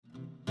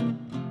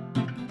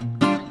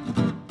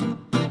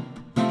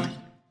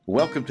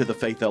Welcome to the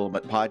Faith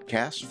Element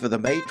Podcast for the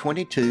May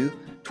 22,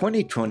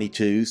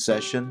 2022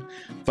 session,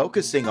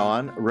 focusing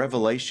on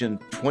Revelation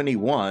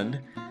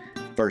 21,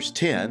 verse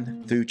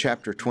 10 through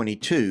chapter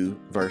 22,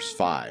 verse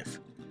 5.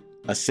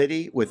 A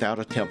city without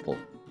a temple.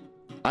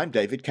 I'm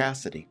David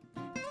Cassidy.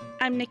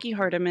 I'm Nikki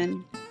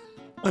Hardeman.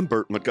 I'm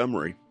Bert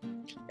Montgomery.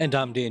 And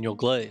I'm Daniel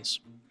Glaze.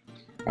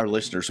 Our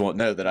listeners won't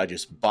know that I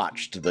just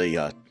botched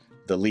the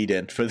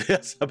lead-in for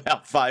this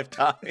about 5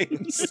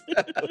 times.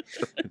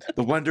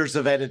 The wonders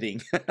of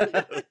editing.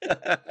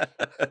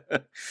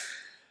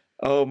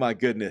 Oh, my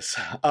goodness.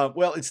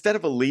 Well, instead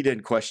of a lead-in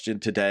question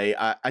today,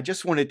 I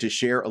just wanted to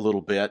share a little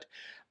bit.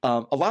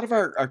 A lot of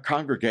our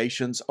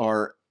congregations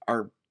are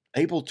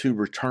able to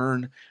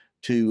return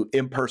to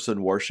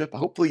in-person worship.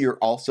 Hopefully, you're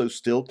also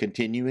still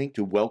continuing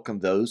to welcome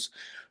those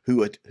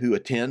who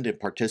attend and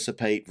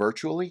participate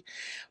virtually.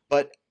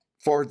 But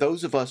for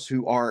those of us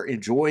who are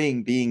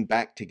enjoying being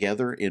back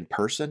together in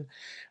person,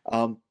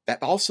 that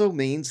also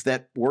means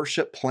that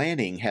worship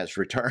planning has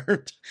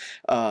returned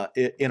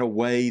in a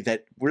way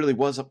that really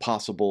wasn't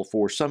possible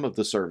for some of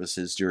the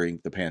services during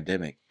the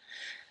pandemic.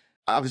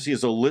 Obviously,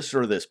 as a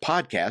listener of this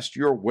podcast,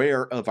 you're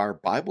aware of our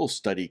Bible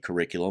study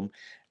curriculum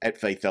at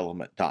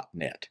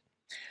faithelement.net.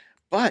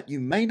 But you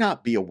may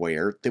not be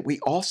aware that we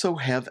also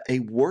have a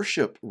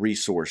worship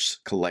resource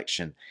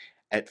collection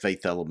at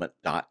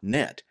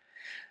faithelement.net.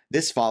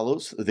 This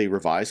follows the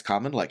Revised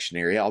Common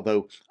Lectionary,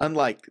 although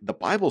unlike the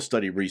Bible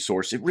study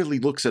resource, it really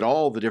looks at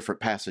all the different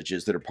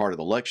passages that are part of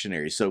the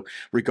lectionary. So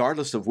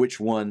regardless of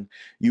which one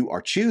you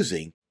are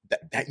choosing,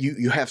 that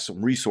you have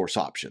some resource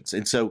options.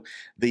 And so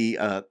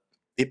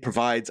it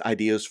provides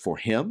ideas for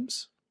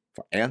hymns,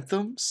 for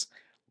anthems,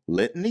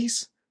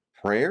 litanies,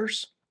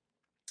 prayers,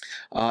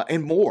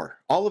 and more.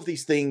 All of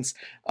these things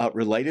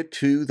related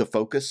to the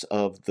focus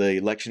of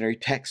the lectionary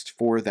text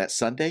for that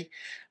Sunday.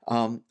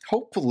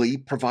 Hopefully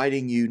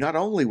providing you not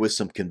only with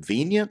some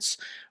convenience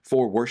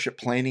for worship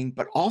planning,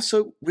 but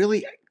also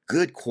really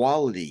good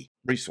quality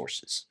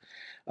resources.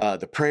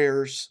 The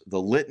prayers,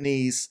 the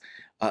litanies,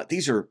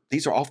 these are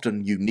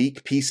often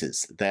unique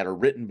pieces that are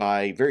written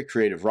by very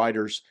creative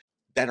writers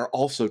that are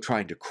also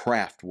trying to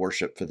craft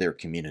worship for their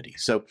community.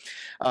 So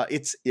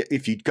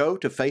if you go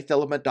to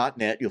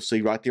faithelement.net, you'll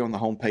see right there on the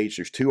homepage,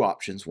 there's 2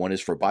 options. One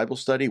is for Bible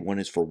study, one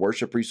is for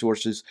worship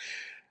resources.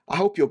 I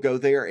hope you'll go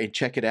there and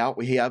check it out.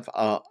 We have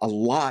a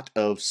lot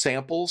of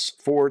samples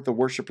for the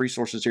worship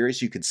resources area,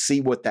 so you can see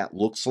what that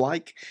looks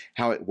like,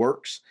 how it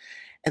works.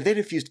 And then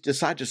if you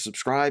decide to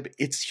subscribe,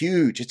 it's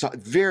huge. It's a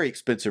very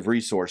expensive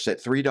resource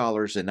at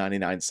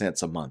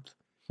 $3.99 a month.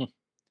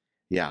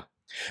 Yeah.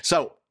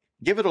 So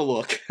give it a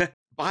look.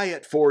 Buy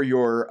it for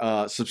your,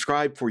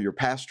 subscribe for your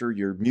pastor,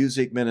 your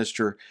music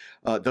minister,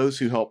 those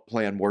who help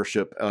plan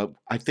worship.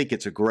 I think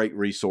it's a great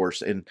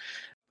resource, and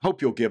hope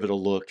you'll give it a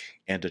look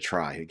and a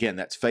try. Again,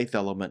 that's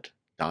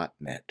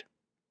faithelement.net.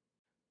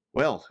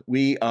 Well,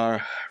 we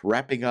are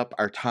wrapping up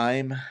our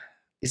time.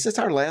 Is this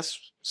our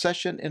last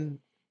session in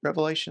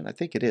Revelation? I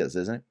think it is,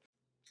 isn't it?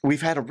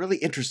 We've had a really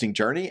interesting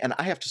journey, and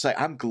I have to say,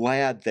 I'm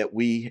glad that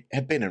we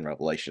have been in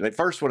Revelation. At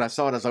first, when I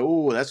saw it, I was like,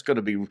 "Oh, that's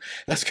going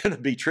to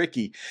be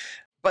tricky,"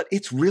 but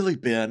it's really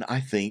been,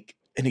 I think,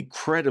 an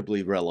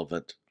incredibly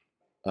relevant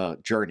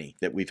journey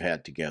that we've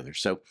had together.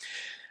 So,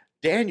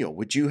 Daniel,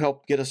 would you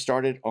help get us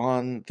started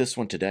on this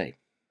one today?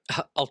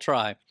 I'll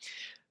try.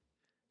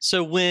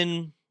 So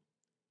when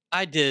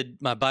I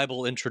did my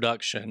Bible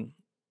introduction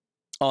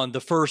on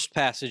the first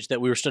passage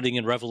that we were studying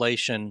in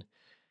Revelation,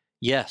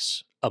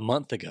 a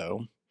month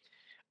ago,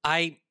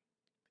 I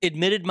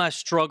admitted my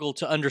struggle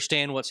to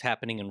understand what's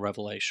happening in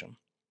Revelation.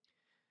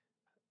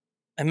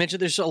 I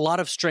mentioned there's a lot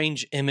of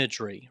strange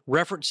imagery,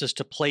 references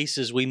to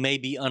places we may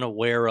be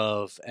unaware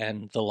of,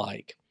 and the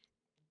like.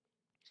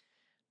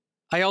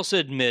 I also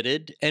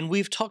admitted, and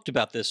we've talked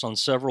about this on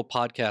several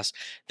podcasts,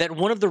 that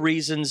one of the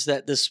reasons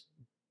that this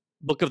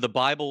book of the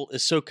Bible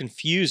is so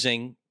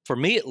confusing, for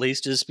me at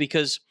least, is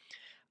because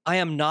I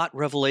am not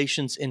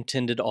Revelation's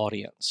intended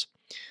audience.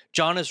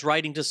 John is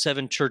writing to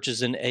 7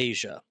 churches in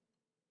Asia,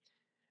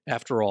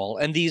 after all,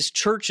 and these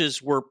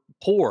churches were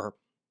poor,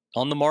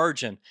 on the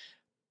margin,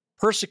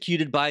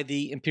 persecuted by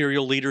the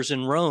imperial leaders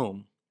in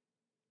Rome.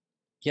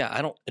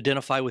 I don't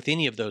identify with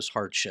any of those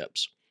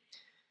hardships.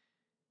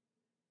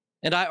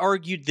 And I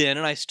argued then,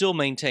 and I still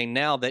maintain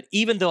now, that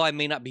even though I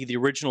may not be the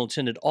original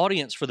intended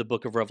audience for the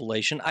book of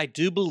Revelation, I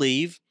do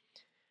believe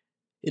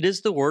it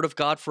is the word of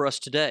God for us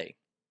today.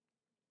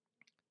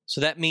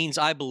 So that means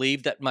I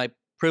believe that my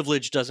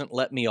privilege doesn't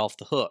let me off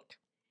the hook.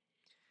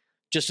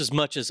 Just as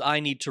much as I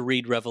need to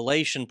read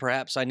Revelation,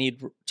 perhaps I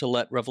need to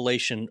let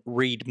Revelation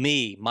read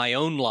me, my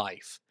own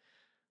life,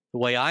 the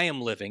way I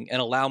am living,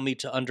 and allow me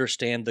to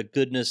understand the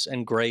goodness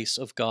and grace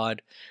of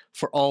God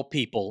for all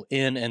people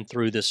in and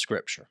through this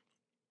scripture.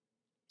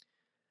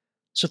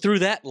 So through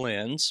that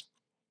lens,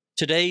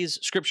 today's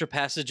scripture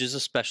passage is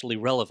especially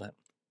relevant.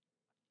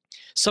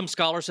 Some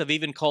scholars have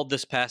even called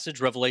this passage,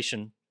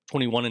 Revelation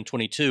 21 and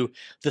 22,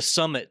 the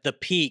summit, the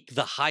peak,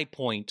 the high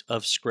point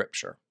of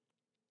Scripture.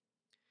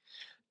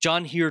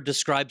 John here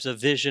describes a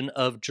vision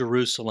of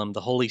Jerusalem,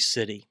 the holy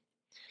city,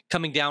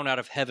 coming down out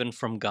of heaven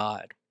from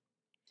God.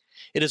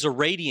 It is a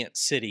radiant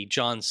city,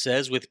 John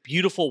says, with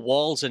beautiful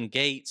walls and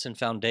gates and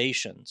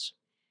foundations.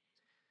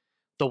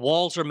 The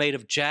walls are made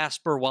of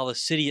jasper, while the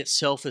city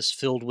itself is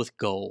filled with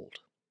gold.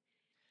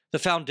 The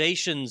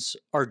foundations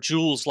are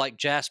jewels like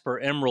jasper,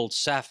 emerald,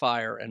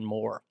 sapphire, and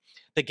more.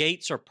 The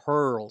gates are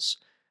pearls.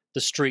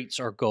 The streets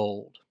are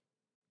gold.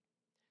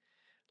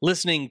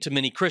 Listening to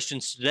many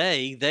Christians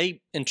today,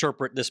 they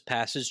interpret this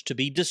passage to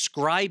be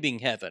describing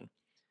heaven,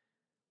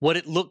 what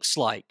it looks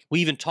like. We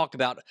even talk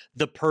about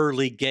the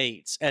pearly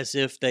gates as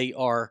if they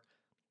are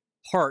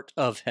part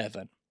of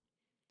heaven.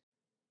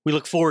 We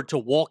look forward to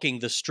walking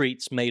the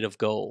streets made of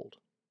gold.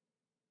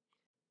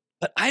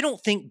 But I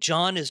don't think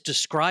John is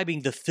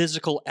describing the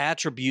physical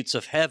attributes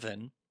of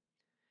heaven,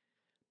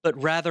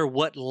 but rather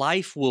what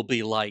life will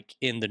be like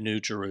in the New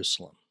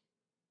Jerusalem.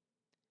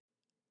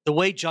 The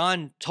way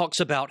John talks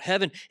about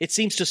heaven, it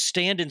seems to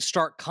stand in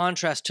stark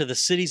contrast to the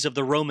cities of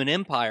the Roman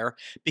Empire,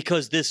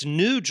 because this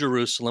New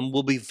Jerusalem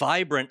will be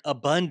vibrant,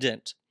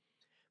 abundant,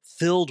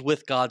 filled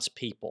with God's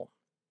people.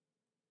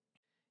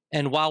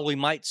 And while we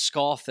might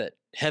scoff at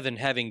heaven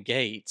having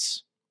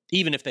gates,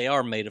 even if they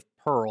are made of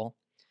pearl,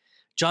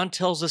 John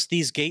tells us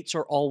these gates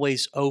are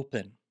always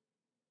open.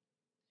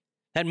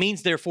 That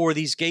means, therefore,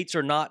 these gates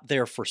are not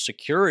there for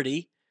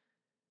security.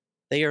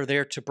 They are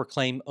there to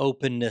proclaim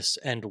openness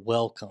and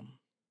welcome.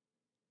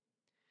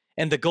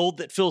 And the gold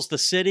that fills the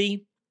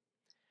city,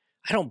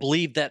 I don't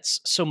believe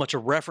that's so much a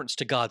reference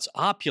to God's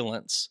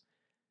opulence,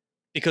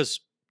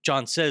 because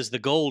John says the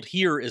gold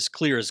here is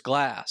clear as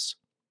glass.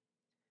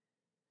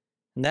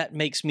 And that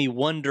makes me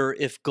wonder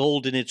if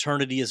gold in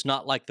eternity is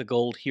not like the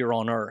gold here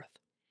on earth,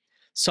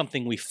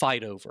 something we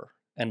fight over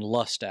and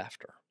lust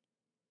after.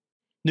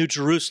 New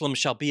Jerusalem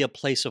shall be a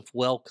place of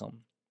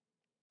welcome.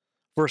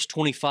 Verse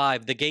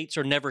 25, the gates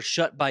are never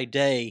shut by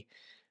day.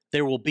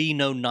 There will be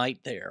no night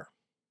there.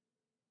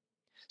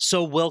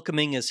 So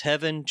welcoming is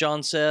heaven,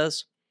 John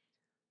says,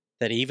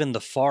 that even the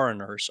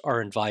foreigners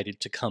are invited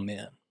to come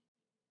in.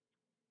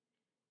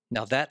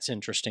 Now that's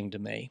interesting to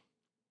me,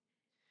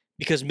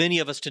 because many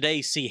of us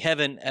today see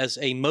heaven as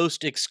a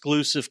most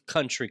exclusive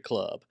country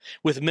club,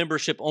 with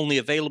membership only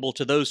available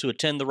to those who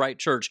attend the right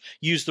church,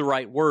 use the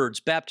right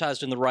words,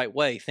 baptized in the right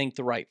way, think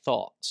the right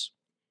thoughts.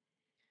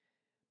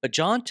 But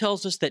John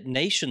tells us that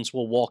nations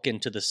will walk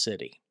into the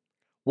city,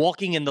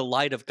 walking in the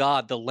light of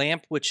God, the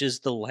lamp which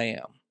is the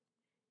Lamb.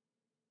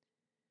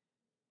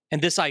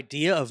 And this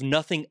idea of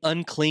nothing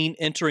unclean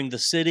entering the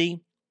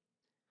city,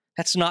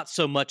 that's not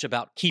so much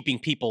about keeping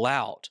people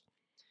out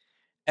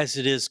as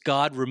it is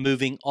God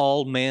removing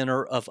all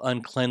manner of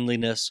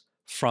uncleanliness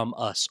from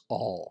us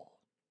all.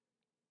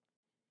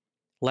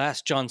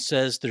 Last, John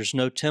says there's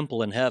no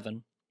temple in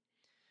heaven.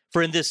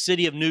 For in this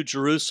city of New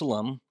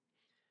Jerusalem,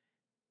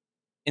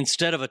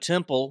 instead of a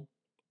temple,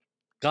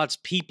 God's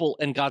people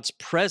and God's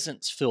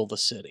presence fill the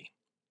city.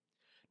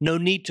 No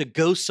need to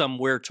go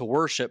somewhere to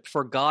worship,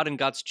 for God and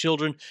God's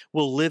children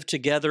will live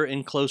together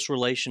in close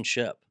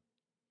relationship.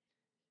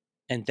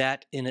 And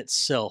that in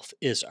itself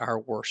is our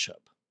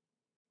worship.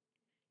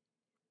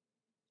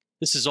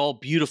 This is all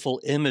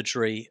beautiful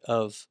imagery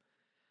of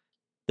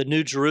the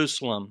New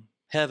Jerusalem,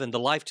 heaven, the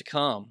life to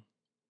come.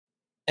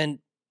 And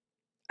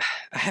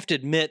I have to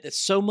admit that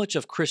so much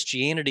of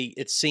Christianity,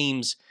 it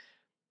seems,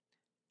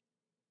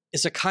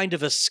 is a kind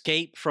of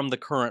escape from the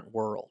current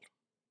world.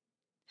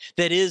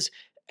 That is,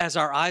 as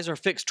our eyes are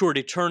fixed toward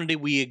eternity,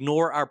 we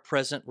ignore our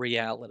present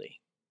reality.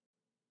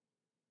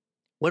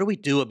 What do we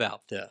do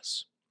about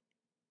this?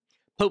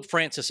 Pope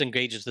Francis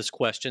engages this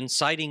question,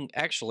 citing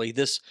actually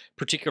this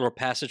particular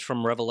passage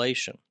from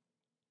Revelation.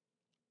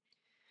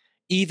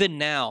 Even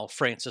now,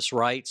 Francis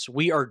writes,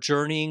 we are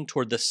journeying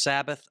toward the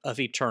Sabbath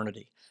of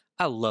eternity.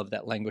 I love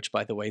that language,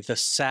 by the way, the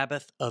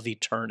Sabbath of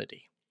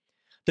eternity.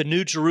 The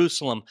New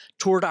Jerusalem,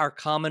 toward our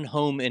common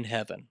home in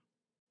heaven.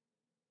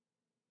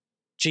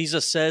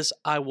 Jesus says,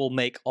 I will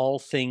make all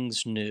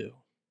things new.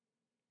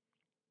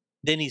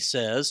 Then he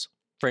says,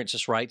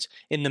 Francis writes,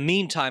 in the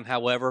meantime,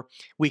 however,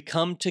 we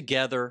come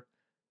together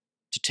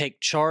to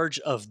take charge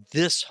of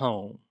this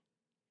home,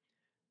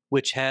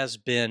 which has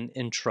been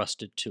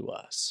entrusted to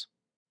us.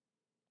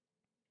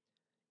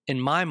 In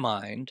my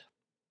mind,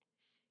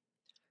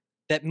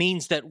 that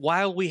means that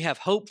while we have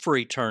hope for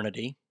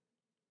eternity,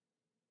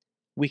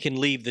 we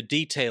can leave the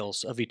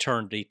details of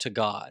eternity to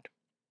God.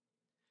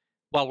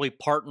 While we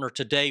partner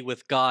today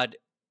with God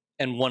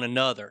and one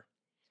another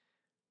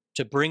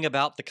to bring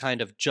about the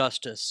kind of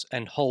justice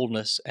and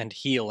wholeness and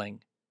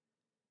healing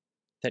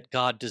that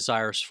God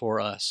desires for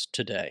us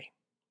today.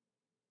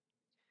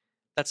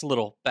 That's a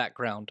little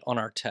background on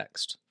our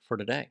text for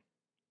today.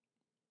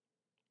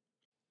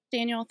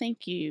 Daniel,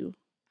 thank you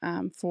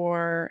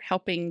for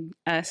helping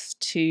us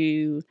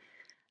to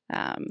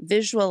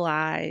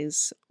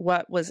visualize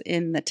what was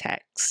in the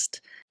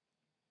text.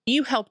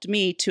 You helped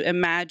me to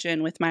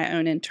imagine with my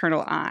own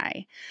internal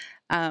eye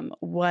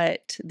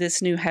what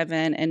this new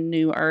heaven and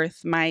new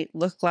earth might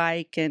look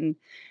like, and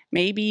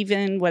maybe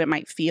even what it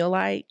might feel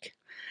like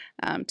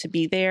to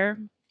be there.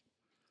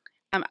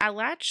 I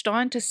latched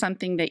on to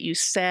something that you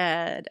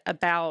said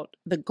about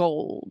the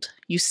gold.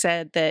 You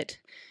said that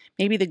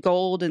maybe the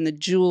gold and the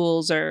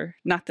jewels are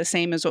not the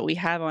same as what we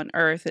have on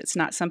earth. It's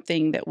not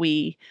something that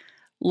we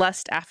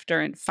lust after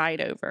and fight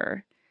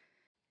over.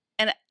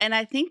 And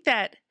I think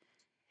that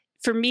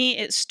for me,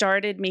 it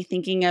started me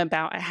thinking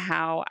about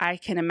how I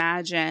can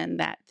imagine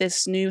that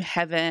this new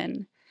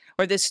heaven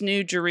or this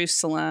new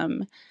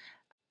Jerusalem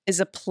is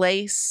a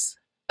place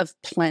of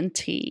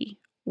plenty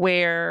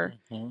where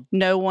Mhm.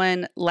 no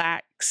one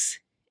lacks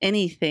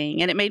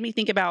anything. And it made me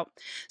think about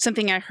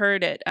something I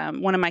heard at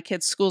one of my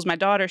kids' schools. My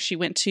daughter, she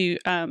was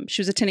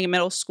attending a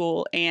middle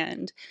school,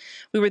 and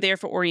we were there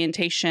for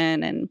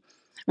orientation. And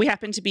we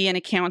happened to be in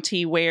a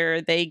county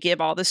where they give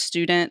all the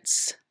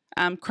students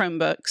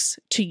Chromebooks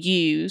to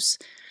use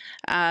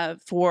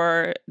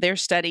for their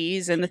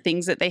studies and the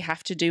things that they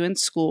have to do in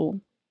school.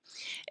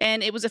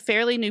 And it was a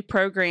fairly new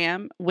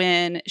program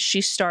when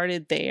she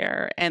started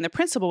there. And the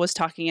principal was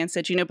talking and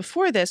said,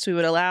 before this, we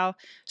would allow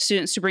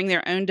students to bring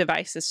their own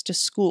devices to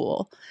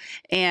school.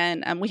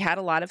 And we had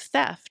a lot of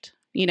theft.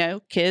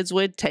 Kids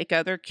would take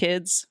other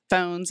kids'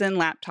 phones and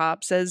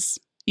laptops, as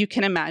you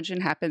can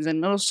imagine happens in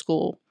middle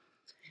school.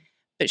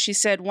 But she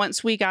said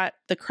once we got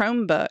the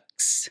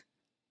Chromebooks,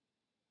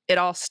 it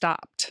all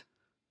stopped.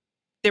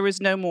 There was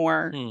no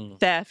more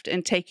theft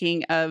and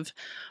taking of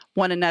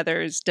one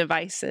another's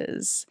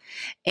devices.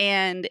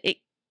 And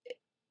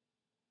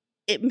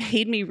it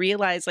made me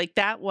realize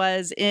that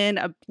was in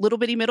a little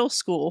bitty middle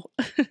school.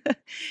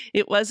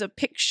 It was a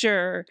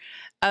picture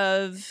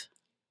of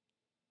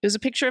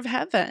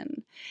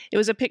heaven. It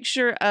was a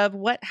picture of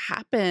what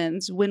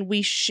happens when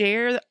we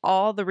share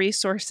all the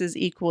resources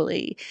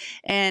equally.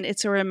 And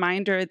it's a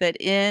reminder that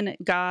in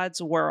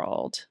God's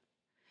world,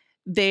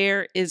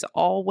 there is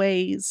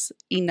always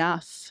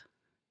enough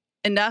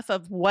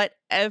of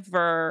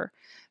whatever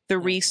the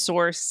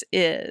resource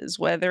is,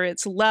 whether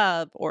it's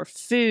love or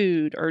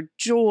food or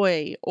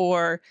joy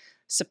or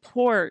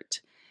support.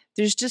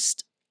 There's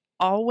just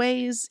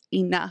always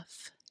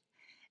enough.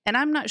 And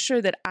I'm not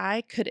sure that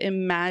I could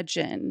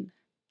imagine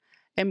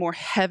a more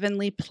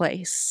heavenly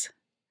place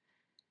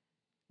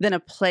than a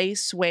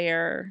place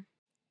where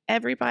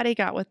everybody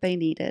got what they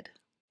needed.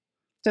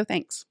 So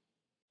thanks.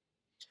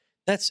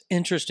 That's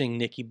interesting,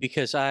 Nikki,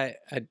 because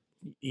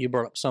you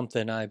brought up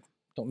something I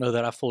don't know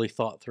that I fully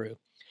thought through.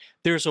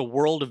 There's a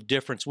world of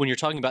difference when you're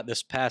talking about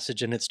this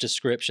passage and its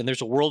description.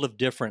 There's a world of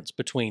difference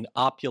between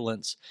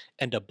opulence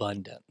and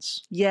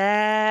abundance.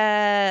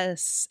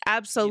 Yes,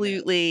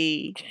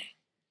 absolutely.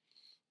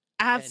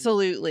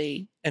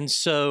 Absolutely. And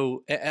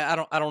so I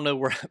don't know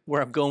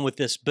where I'm going with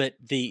this, but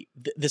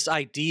this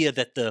idea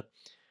that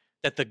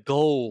the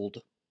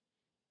gold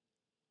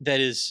that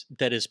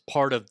is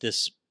part of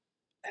this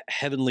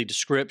heavenly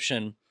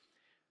description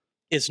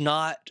is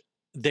not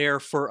there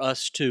for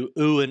us to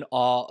ooh and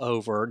awe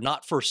over,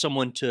 not for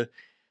someone to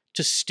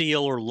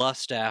steal or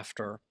lust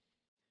after,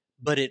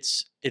 but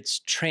it's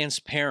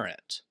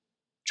transparent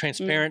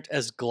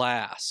as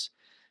glass.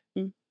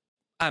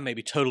 I may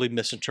be totally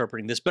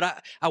misinterpreting this,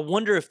 but I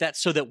wonder if that's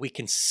so that we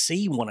can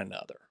see one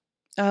another.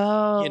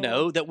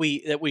 Oh, That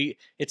we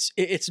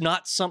it's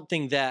not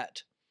something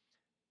that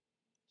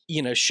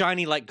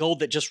shiny like gold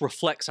that just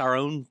reflects our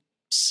own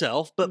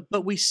self,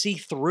 but we see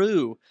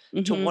through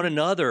to one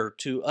another,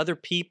 to other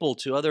people,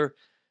 to other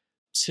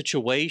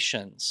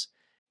situations.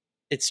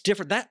 It's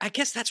different. That I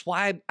guess that's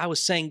why I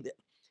was saying that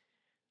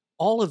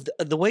all of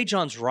the way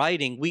John's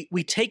writing,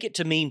 we take it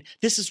to mean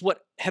this is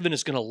what heaven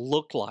is going to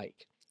look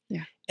like.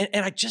 Yeah.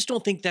 And I just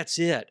don't think that's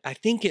it. I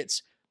think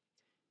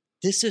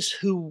this is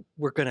who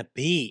we're going to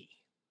be.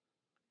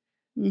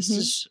 This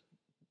is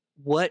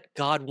what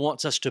God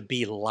wants us to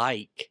be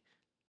like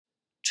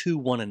to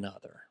one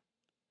another.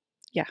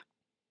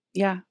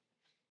 Yeah.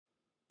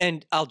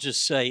 And I'll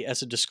just say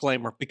as a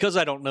disclaimer, because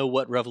I don't know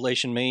what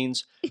Revelation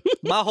means,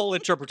 my whole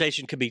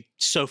interpretation could be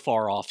so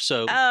far off.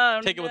 So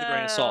take it with a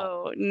grain of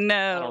salt.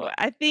 No,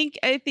 I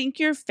think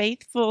you're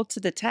faithful to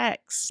the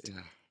text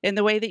in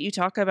the way that you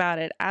talk about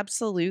it.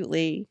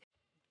 Absolutely.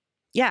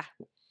 Yeah.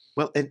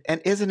 Well, and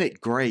isn't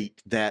it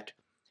great that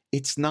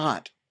it's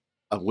not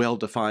a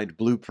well-defined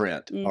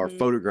blueprint or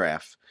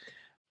photograph?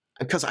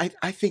 Because I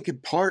think in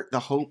part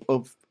the hope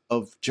of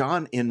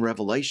John in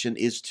Revelation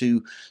is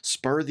to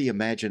spur the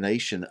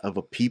imagination of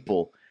a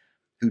people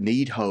who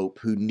need hope,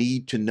 who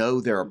need to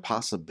know there are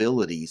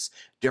possibilities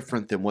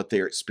different than what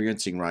they're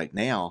experiencing right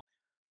now.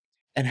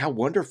 And how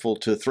wonderful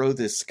to throw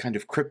this kind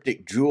of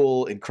cryptic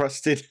jewel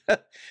encrusted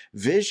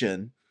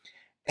vision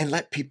and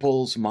let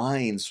people's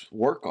minds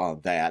work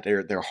on that,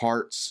 or their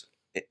hearts,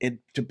 and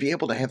to be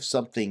able to have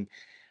something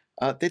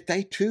that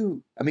they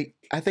too,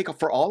 I think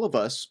for all of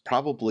us,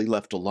 probably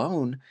left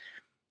alone,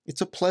 it's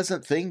a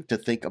pleasant thing to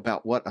think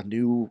about what a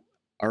new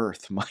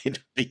earth might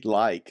be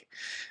like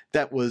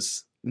that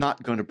was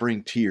not going to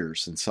bring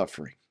tears and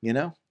suffering.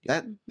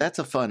 That's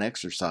a fun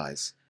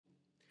exercise.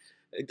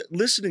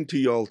 Listening to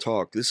y'all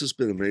talk, this has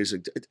been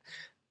amazing.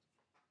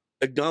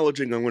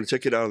 Acknowledging, I'm going to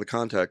take it out of the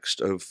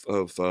context of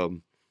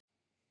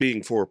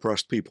being for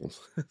oppressed people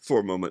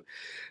for a moment.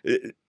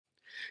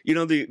 You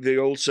know, the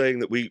old saying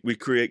that we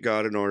create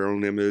God in our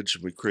own image,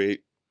 and we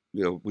create,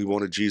 we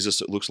want a Jesus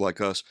that looks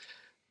like us.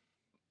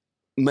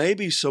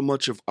 Maybe so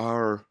much of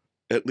our,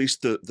 at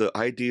least the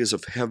ideas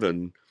of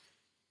heaven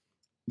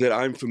that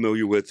I'm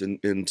familiar with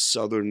in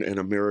Southern and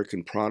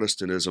American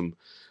Protestantism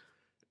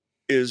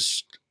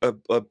is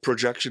a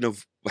projection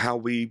of how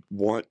we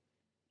want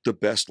the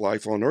best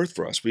life on earth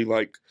for us.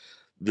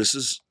 This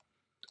is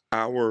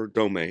our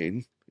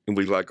domain, and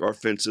we like our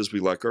fences, we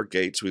like our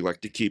gates, we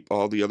like to keep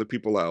all the other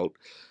people out.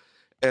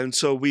 And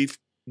so we've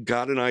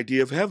got an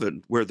idea of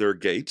heaven where there are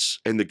gates,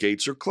 and the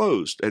gates are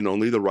closed, and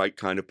only the right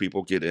kind of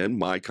people get in.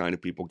 My kind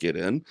of people get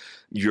in,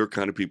 your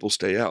kind of people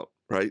stay out,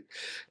 right?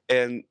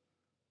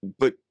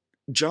 But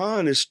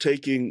John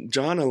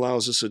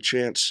allows us a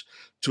chance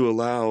to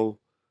allow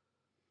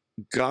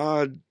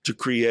God to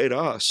create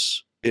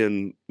us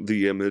in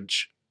the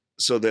image,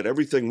 so that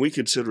everything we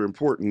consider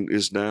important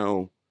is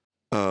now,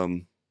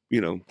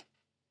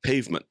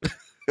 pavement.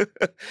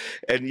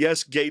 And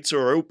yes, gates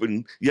are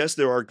open. Yes,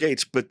 there are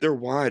gates, but they're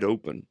wide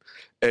open,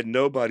 and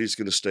nobody's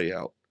going to stay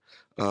out.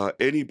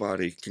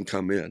 Anybody can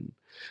come in.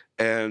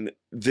 And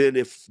then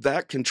if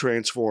that can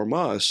transform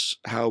us,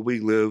 how we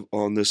live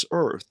on this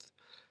earth,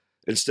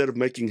 instead of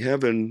making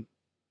heaven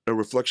a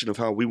reflection of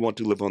how we want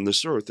to live on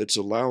this earth, it's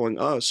allowing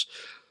us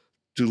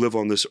to live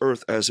on this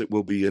earth as it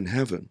will be in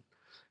heaven,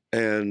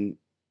 and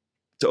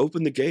to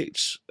open the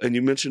gates. And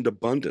you mentioned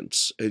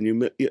abundance,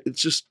 and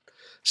it's just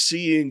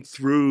seeing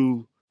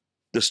through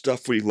the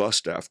stuff we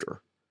lust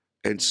after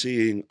and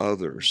seeing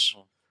others.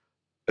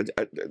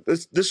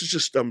 This is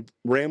just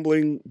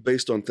rambling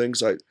based on things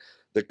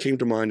that came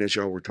to mind as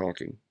y'all were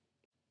talking.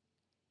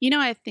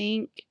 I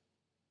think,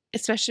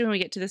 especially when we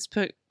get to this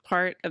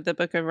part of the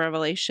book of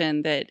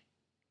Revelation, that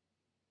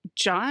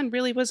John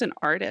really was an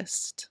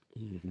artist.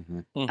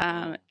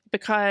 Mm-hmm.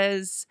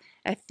 Because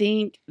I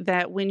think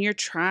that when you're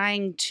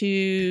trying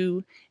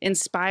to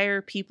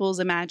inspire people's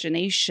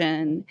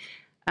imagination,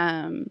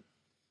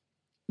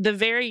 the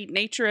very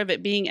nature of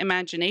it being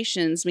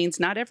imaginations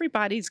means not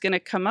everybody's going to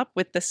come up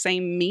with the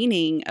same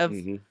meaning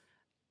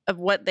of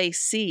what they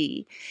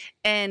see.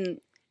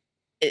 And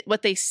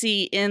what they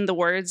see in the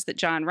words that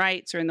John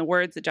writes or in the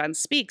words that John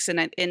speaks. And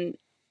I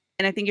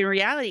think in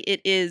reality,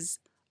 it is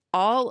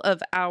all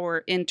of our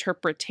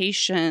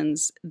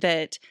interpretations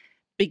that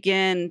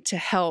begin to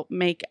help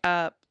make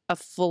up a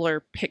fuller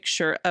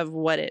picture of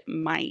what it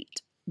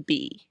might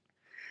be.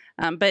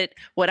 But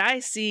what I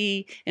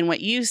see and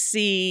what you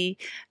see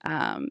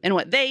and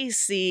what they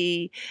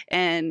see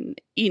and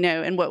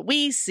what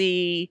we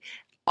see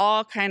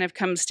all kind of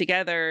comes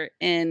together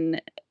in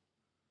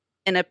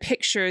a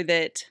picture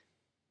that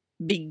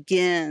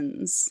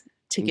begins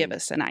to give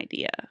us an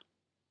idea.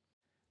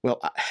 Well,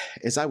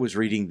 as I was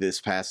reading this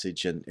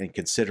passage and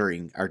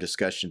considering our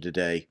discussion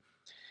today,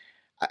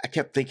 I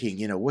kept thinking,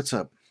 what's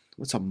a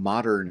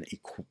modern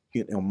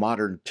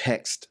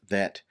text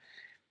that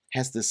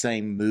has the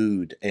same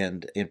mood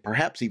and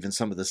perhaps even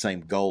some of the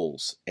same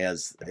goals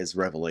as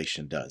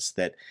Revelation does,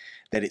 that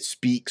it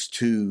speaks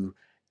to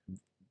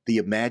the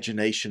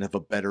imagination of a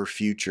better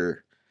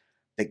future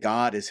that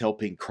God is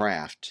helping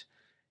craft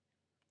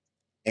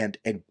and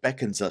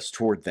beckons us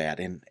toward that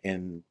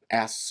and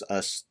asks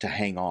us to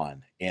hang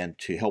on and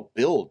to help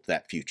build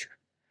that future.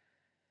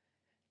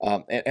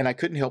 And I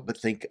couldn't help but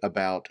think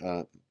about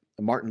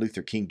Martin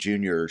Luther King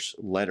Jr.'s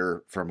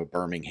letter from a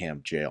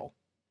Birmingham jail.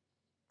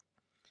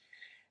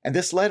 And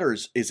this letter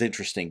is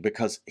interesting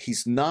because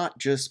he's not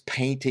just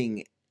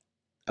painting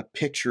a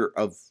picture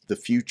of the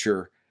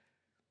future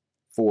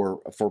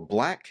for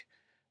Black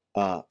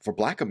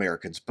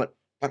Americans, but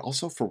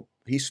also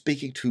he's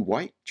speaking to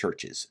white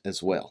churches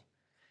as well.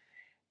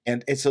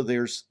 And so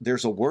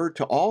there's a word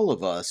to all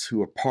of us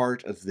who are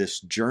part of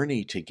this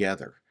journey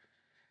together.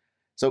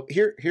 So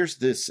here's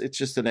this. It's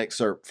just an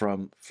excerpt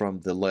from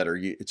the letter.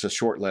 It's a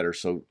short letter,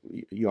 so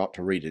you ought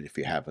to read it if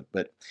you haven't.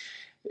 But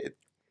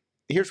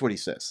here's what he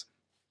says.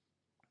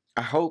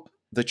 I hope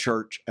the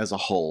church as a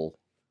whole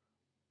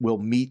will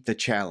meet the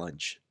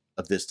challenge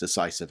of this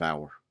decisive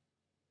hour.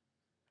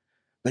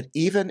 But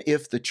even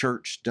if the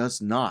church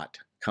does not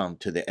come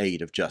to the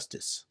aid of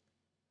justice,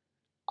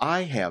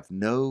 I have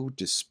no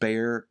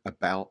despair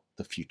about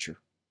the future.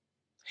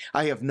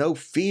 I have no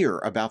fear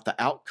about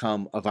the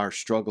outcome of our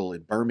struggle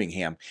in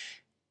Birmingham,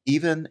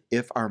 even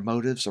if our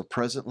motives are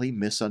presently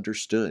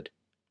misunderstood.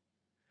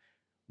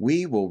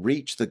 We will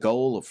reach the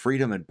goal of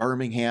freedom in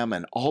Birmingham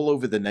and all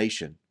over the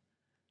nation,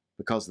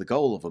 because the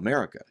goal of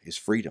America is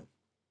freedom.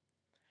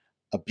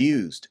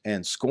 Abused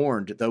and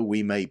scorned though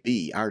we may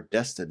be, our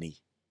destiny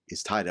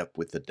is tied up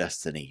with the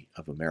destiny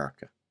of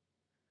America.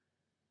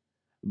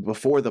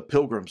 Before the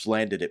Pilgrims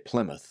landed at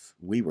Plymouth,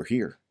 we were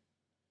here.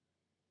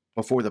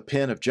 Before the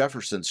pen of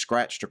Jefferson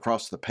scratched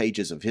across the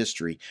pages of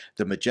history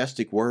the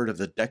majestic word of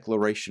the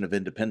Declaration of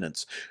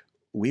Independence,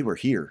 we were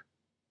here.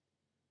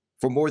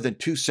 For more than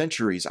 2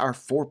 centuries, our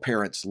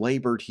foreparents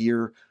labored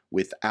here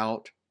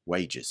without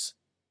wages.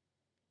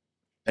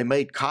 They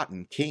made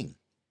cotton king,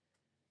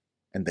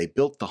 and they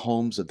built the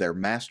homes of their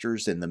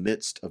masters in the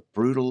midst of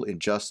brutal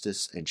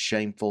injustice and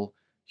shameful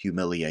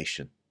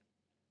humiliation.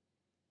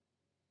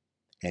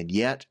 And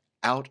yet,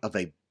 out of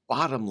a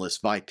bottomless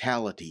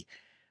vitality,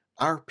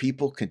 our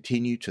people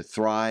continue to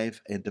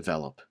thrive and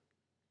develop.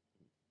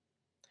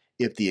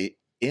 If the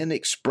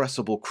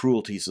inexpressible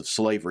cruelties of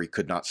slavery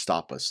could not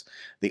stop us,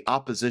 the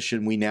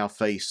opposition we now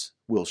face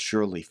will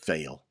surely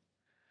fail.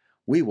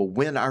 We will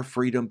win our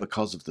freedom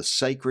because of the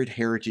sacred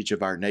heritage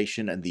of our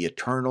nation, and the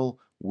eternal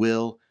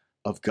will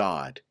of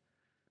God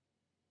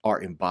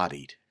are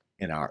embodied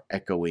in our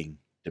echoing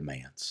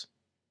demands.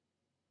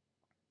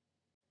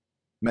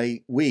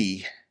 May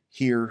we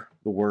hear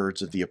the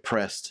words of the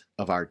oppressed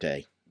of our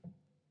day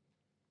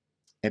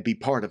and be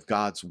part of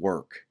God's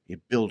work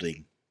in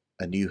building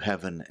a new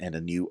heaven and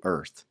a new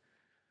earth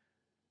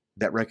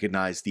that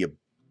recognizes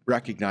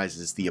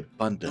the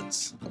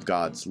abundance of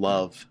God's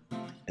love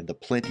and the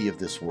plenty of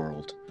this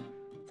world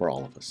for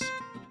all of us.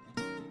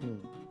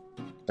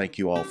 Thank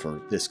you all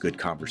for this good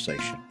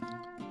conversation.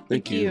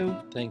 Thank you.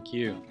 Thank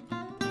you.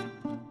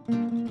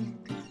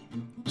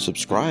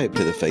 Subscribe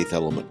to the Faith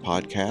Element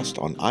podcast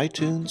on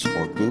iTunes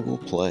or Google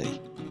Play.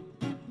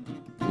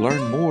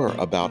 Learn more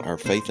about our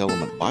Faith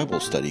Element Bible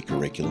study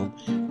curriculum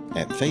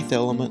at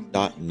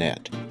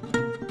faithelement.net.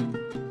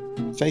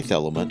 Faith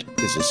Element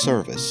is a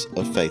service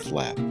of Faith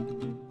Lab.